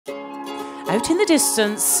out in the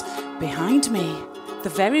distance, behind me, the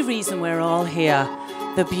very reason we're all here,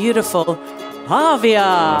 the beautiful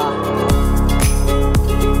Arvia.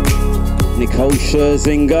 Nicole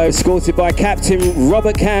Scherzinger, escorted by Captain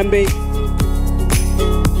Robert Canby.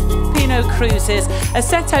 P&O Cruises are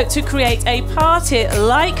set out to create a party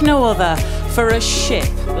like no other for a ship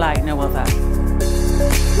like no other.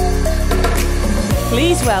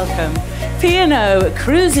 Please welcome P&O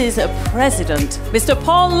Cruises President, Mr.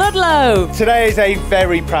 Paul Ludlow. Today is a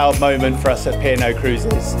very proud moment for us at P&O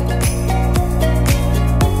Cruises.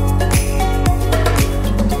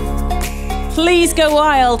 Please go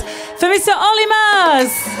wild for Mr. Ollie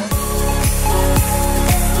Mars.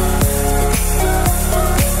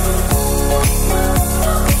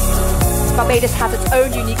 Barbados has its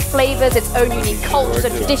own unique flavours, its own unique cultures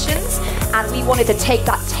and traditions, and we wanted to take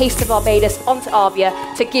that taste of Barbados onto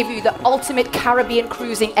Arvia to give you the ultimate Caribbean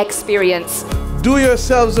cruising experience. Do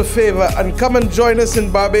yourselves a favour and come and join us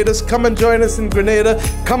in Barbados, come and join us in Grenada,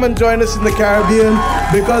 come and join us in the Caribbean,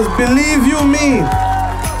 because believe you me,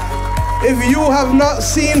 if you have not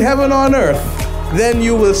seen heaven on earth, then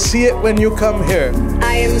you will see it when you come here.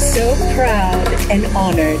 I am so proud and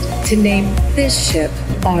honored to name this ship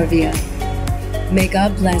Arvia. May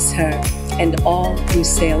God bless her and all who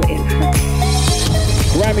sail in her.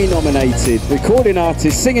 Grammy-nominated recording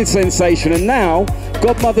artist, singing sensation, and now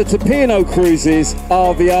godmother to P&O Cruises,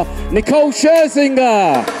 Arvia, Nicole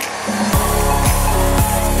Scherzinger.